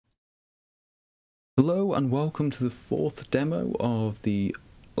Hello and welcome to the fourth demo of the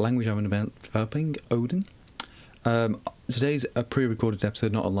language I'm developing, Odin. Today's a pre-recorded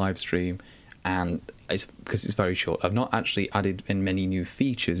episode, not a live stream, and it's because it's very short. I've not actually added in many new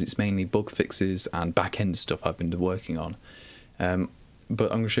features. It's mainly bug fixes and back-end stuff I've been working on.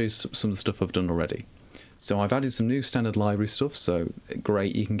 But I'm going to show you some of the stuff I've done already. So I've added some new standard library stuff, so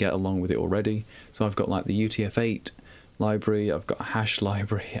great, you can get along with it already. So I've got like the UTF-8 library, I've got a hash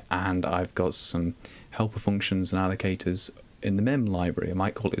library, and I've got some helper functions and allocators in the mem library. I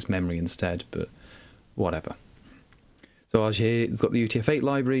might call it memory instead, but whatever. So as here, it's got the UTF-8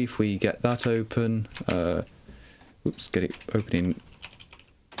 library. If we get that open, oops, get it opening.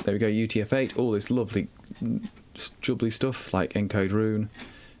 There we go, UTF-8, all this lovely jubbly stuff like encode rune,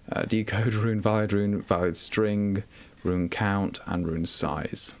 decode rune, valid string, rune count, and rune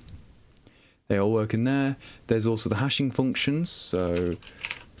size. They all work in there. There's also the hashing functions. So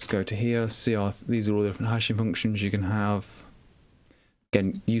let's go to here. See these are all the different hashing functions you can have.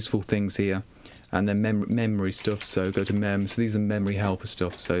 Again, useful things here. And then memory stuff. So go to mem. So these are memory helper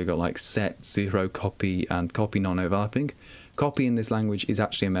stuff. So you've got like set, zero, copy, and copy non-overlapping. Copy in this language is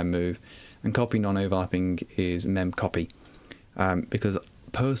actually a mem move, and copy non-overlapping is mem copy. Because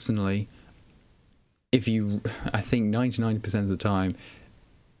personally, I think 99% of the time,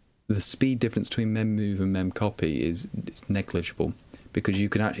 the speed difference between mem move and mem copy is negligible, because you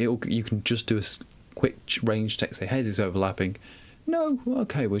can you can just do a quick range check, say, hey, is this overlapping? No,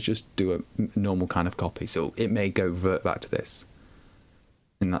 okay, we'll just do a normal kind of copy. So it may revert back to this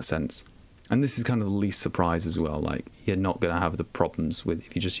in that sense. And this is kind of the least surprise as well. Like, you're not going to have the problems with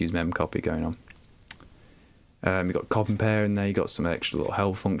if you just use mem copy going on. You've got cop and pair in there. You've got some extra little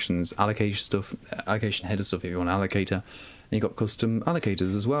help functions, allocation stuff, allocation header stuff if you want an allocator. And you've got custom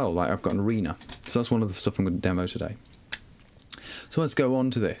allocators as well, like I've got an arena. So that's one of the stuff I'm going to demo today. So let's go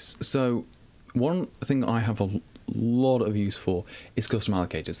on to this. So one thing I have a lot of use for is custom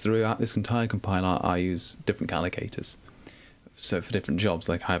allocators. Throughout this entire compiler, I use different allocators. So for different jobs,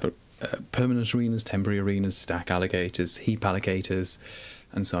 like I have permanent arenas, temporary arenas, stack allocators, heap allocators,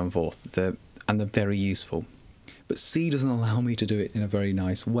 and so on and forth. They're very useful. But C doesn't allow me to do it in a very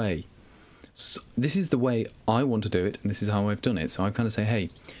nice way. So this is the way I want to do it, and this is how I've done it. So I kind of say, hey,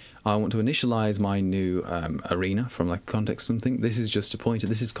 I want to initialize my new arena from like context something. This is just a pointer.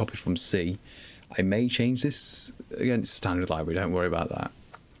 This is copied from C. I may change this. Again, it's a standard library. Don't worry about that.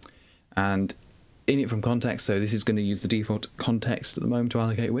 And init from context. So this is going to use the default context at the moment to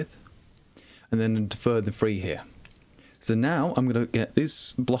allocate with. And then defer the free here. So now I'm going to get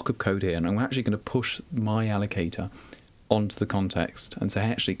this block of code here, and I'm actually going to push my allocator onto the context and say,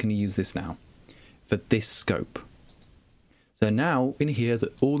 actually, can you use this now for this scope? So now in here,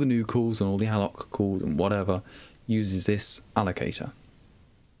 all the new calls and all the alloc calls and whatever uses this allocator.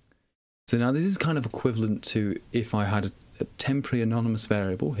 So now this is kind of equivalent to if I had a temporary anonymous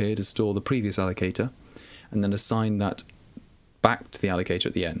variable here to store the previous allocator, and then assign that back to the allocator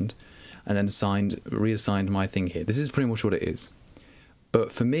at the end, and then reassigned my thing here. This is pretty much what it is.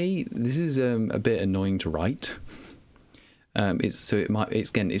 But for me, this is a bit annoying to write. It's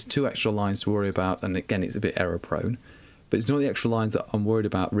 2 extra lines to worry about, and again, it's a bit error prone. But it's not the extra lines that I'm worried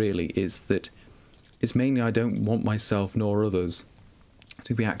about really, is that it's mainly I don't want myself nor others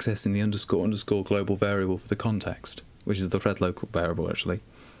to be accessing the __ global variable for the context, which is the thread local variable actually.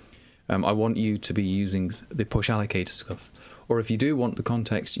 I want you to be using the push allocator stuff. Or if you do want the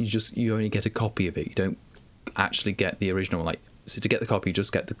context, you only get a copy of it. You don't actually get the original. So to get the copy, you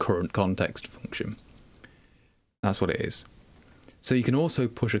just get the current context function. That's what it is. So you can also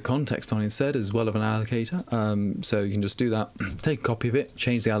push a context on instead as well of an allocator. So you can just do that, take a copy of it,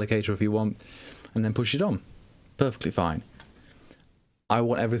 change the allocator if you want, and then push it on. Perfectly fine. I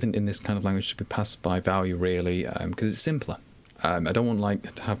want everything in this kind of language to be passed by value really, because it's simpler. I don't want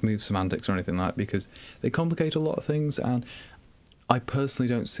to have move semantics or anything like that, because they complicate a lot of things, and I personally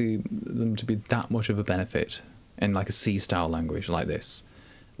don't see them to be that much of a benefit in like a C-style language like this,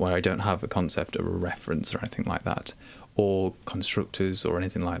 where I don't have a concept or a reference or anything like that, or constructors or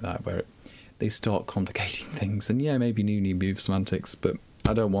anything like that, where they start complicating things. And yeah, maybe you need move semantics, but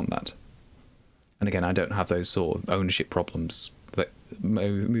I don't want that. And again, I don't have those sort of ownership problems that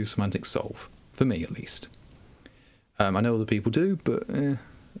move semantics solve, for me at least. I know other people do, but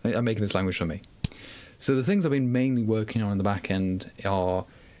I'm making this language for me. So the things I've been mainly working on in the back end are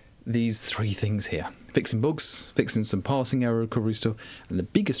these 3 things here. Fixing bugs, fixing some parsing error recovery stuff, and the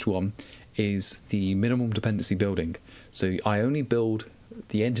biggest one is the minimal dependency building. So I only build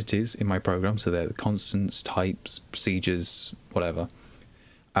the entities in my program, so they're the constants, types, procedures, whatever,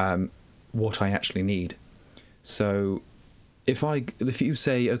 what I actually need. So if you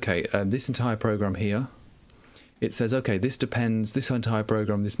say, okay, this entire program here, it says, okay, this entire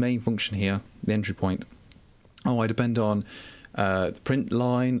program, this main function here, the entry point. Oh, I depend on the print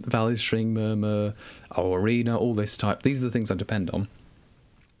line, valid string, murmur, or arena, all this type. These are the things I depend on.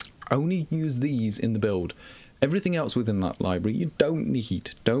 Only use these in the build. Everything else within that library you don't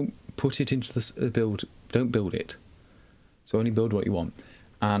need. Don't put it into the build. Don't build it. So only build what you want.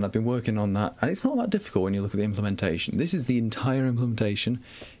 And I've been working on that, and it's not that difficult when you look at the implementation. This is the entire implementation.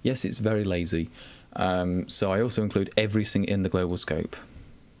 Yes, it's very lazy. So I also include everything in the global scope.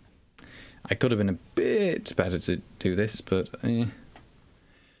 I could have been a bit better to do this, but yeah,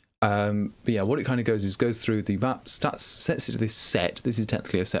 what it kind of goes through the map, sets it to this set. This is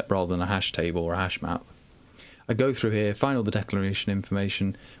technically a set rather than a hash table or a hash map. I go through here, find all the declaration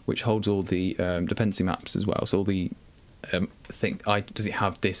information, which holds all the dependency maps as well. So all the does it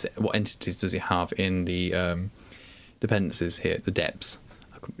have this? What entities does it have in the dependencies here? The deps.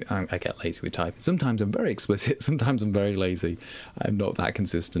 I get lazy with typing. Sometimes I'm very explicit. Sometimes I'm very lazy. I'm not that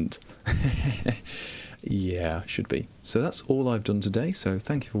consistent. Yeah, should be. So that's all I've done today. So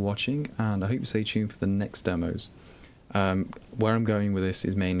thank you for watching, and I hope you stay tuned for the next demos. Where I'm going with this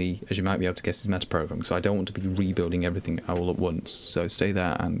is mainly, as you might be able to guess, is metaprogramming. So I don't want to be rebuilding everything all at once. So stay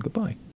there, and goodbye.